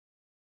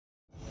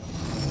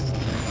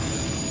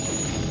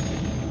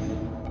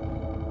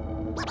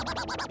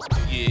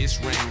Yeah, it's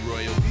Rame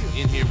Royal,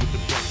 in here with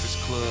the Breakfast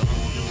Club.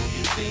 Who do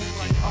you think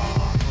you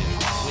are?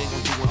 We ain't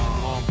gonna do one of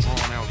the long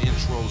drawn out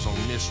intros on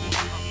this one.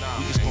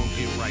 We just gonna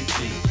get right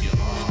to you.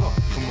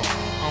 Come on,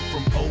 I'm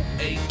from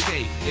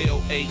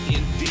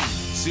O-A-K-L-A-N-D.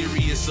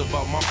 Serious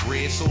about my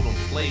bread, so don't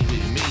play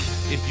with me.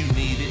 If you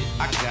need it,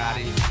 I got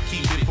it.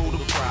 Keep it for the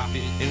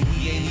profit, and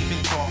we ain't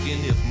even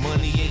talking if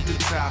money ain't the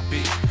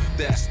topic.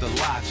 That's the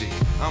logic.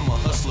 I'm a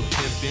hustler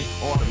pimpin',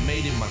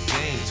 automated my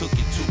game, took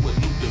it to a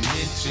new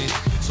dimension.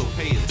 So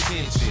pay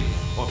attention,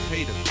 or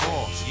pay the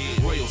cost.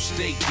 Royal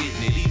stay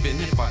getting it, even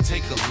if I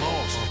take a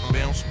loss.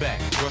 Bounce back,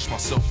 brush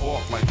myself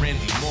off like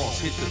Randy Moss.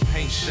 Hit the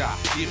paint shop,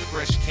 get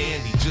fresh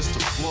candy just to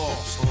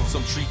floss.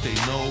 Some treat they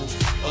nose,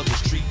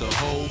 others treat the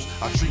hoes.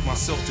 I treat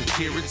myself to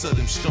carrots of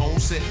them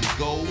stones set in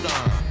gold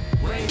on.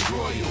 Rame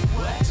Royal,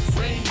 what?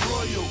 Rame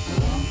Royal,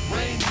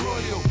 Rame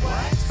Royal,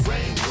 what?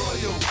 Rame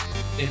Royal.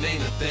 It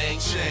ain't a thing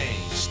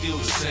changed, still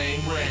the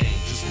same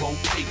range. Just more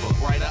paper,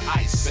 brighter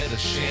ice, better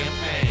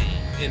champagne.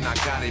 And I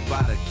got it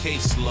by the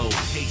caseload,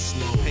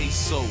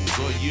 pesos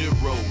or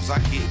euros, I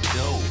get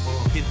dough.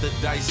 Hit the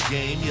dice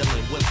game,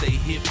 yelling what they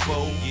hit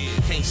for.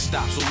 Can't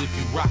stop, so if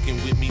you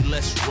rockin' with me,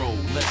 let's roll,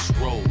 let's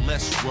roll,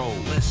 let's roll,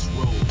 let's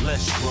roll,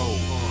 let's roll.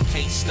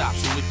 Can't stop,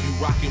 so if you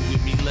rockin'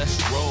 with me,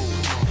 let's roll.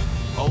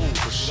 Oh,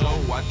 for sure,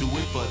 I do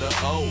it for the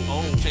O.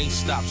 Can't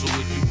stop, so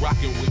if you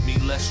rockin' with me,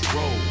 let's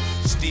roll.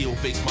 Still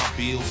face my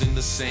bills in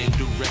the same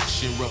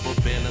direction. Rubber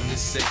band them in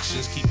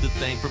sections, keep the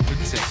thing for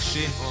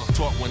protection.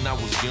 Talk when I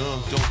was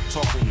young, don't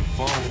talk on your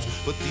phones.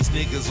 But these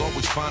niggas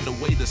always find a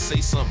way to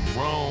say something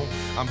wrong.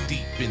 I'm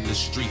deep in the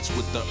streets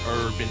with the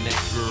herb and that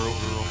girl.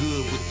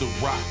 Good with the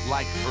rock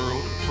like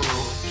Earl the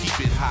Pearl. Keep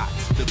it hot,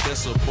 the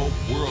best of both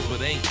worlds,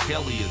 but ain't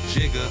Kelly a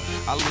jigger.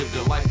 I lived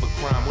a life of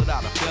crime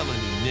without a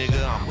felony,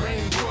 nigga. I'm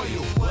Rame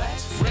Royal, what?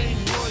 Rame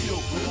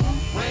Royal,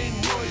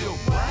 Rame Royal,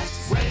 what?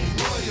 Rame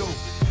Royal.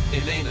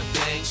 It ain't a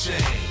thing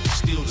changed,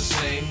 still the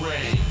same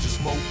range.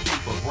 Just more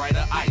paper,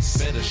 brighter ice,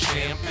 better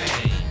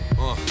champagne.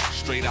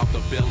 Straight out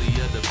the belly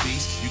of the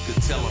beast. You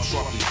could tell I'm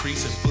sharply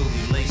creased and fully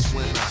laced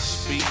when I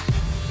speak.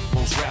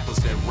 Most rappers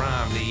that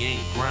rhyme, they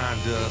ain't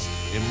grinders.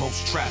 And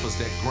most trappers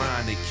that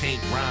grind, they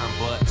can't rhyme.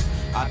 But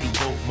I do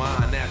both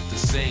mine at the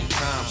same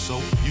time.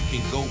 So you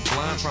can go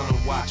blind trying to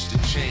watch the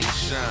chain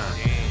shine.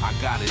 I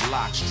got it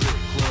locked, strip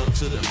club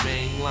to the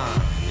main line.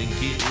 And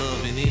get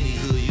love in any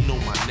hood, you know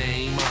my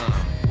name,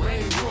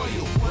 Rame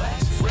Royal,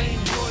 what?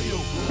 Rame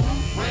Royal,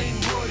 Rame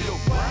Royal,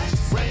 what?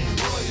 Rame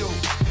Royal.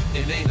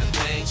 It ain't a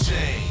thing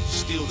changed,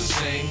 still the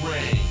same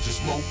range.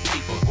 Just more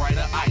paper,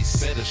 brighter ice,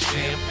 better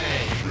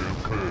champagne.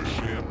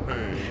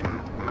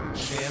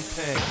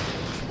 Champagne,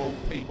 just more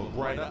paper,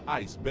 brighter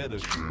ice, better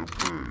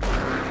champagne.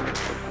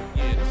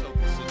 Yeah, this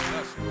Oakland City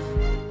Hustlers.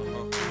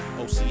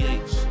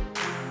 OCH,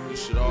 you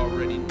should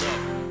already know. I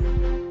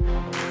don't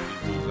know what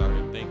these dudes out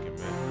here thinking,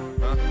 man.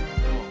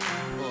 Come on.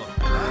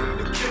 I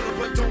ain't a killer,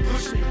 but don't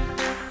push me.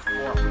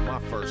 Far from my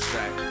first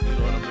sack, you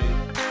know what I mean?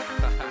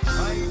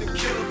 I ain't a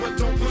killer, but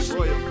don't push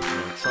me. I'm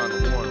trying to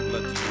warn them,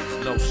 let these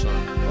niggas know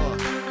something.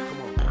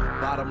 Come on.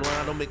 Bottom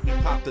line, don't make me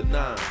pop the 9.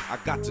 I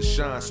got to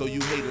shine, so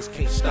you haters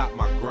can't stop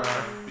my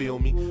grind. Feel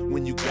me?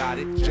 When you got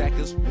it,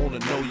 jackers wanna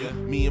know ya.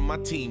 Me and my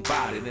team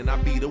bought it, and I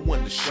be the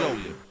one to show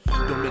you.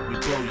 Don't make me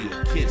blow you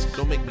a kiss,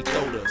 don't make me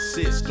throw the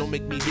assist. Don't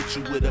make me hit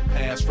you with a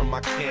pass from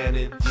my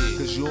cannon.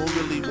 Cause you don't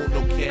really want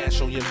no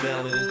cash on your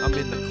melon. I'm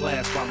in the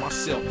class by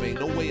myself, ain't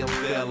no way I'm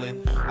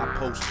failing. I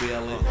post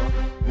bailing,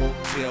 won't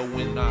tell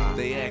when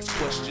they ask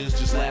questions,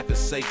 just laugh and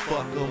say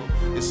fuck them.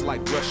 It's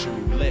like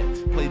Russian roulette,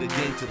 play the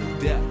game to the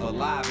death.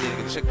 Alive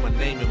nigga, check my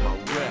name and my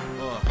rep.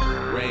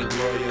 Rame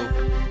Royal,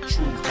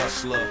 true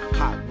hustler,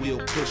 hot wheel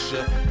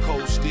pusher,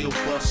 cold steel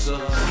buster.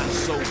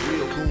 So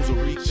real, goons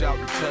will reach out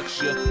and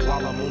touch ya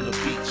while I'm on the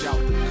beach out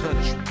the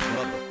country,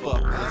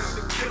 motherfuckers. I ain't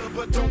a killer,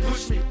 but don't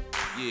push me.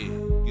 Yeah,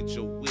 get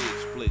your wig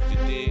split, you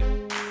dig?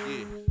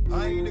 Yeah. I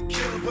ain't a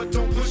killer, but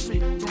don't push me.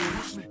 Don't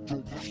push me,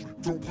 don't push me,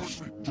 don't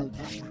push me, don't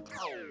push me.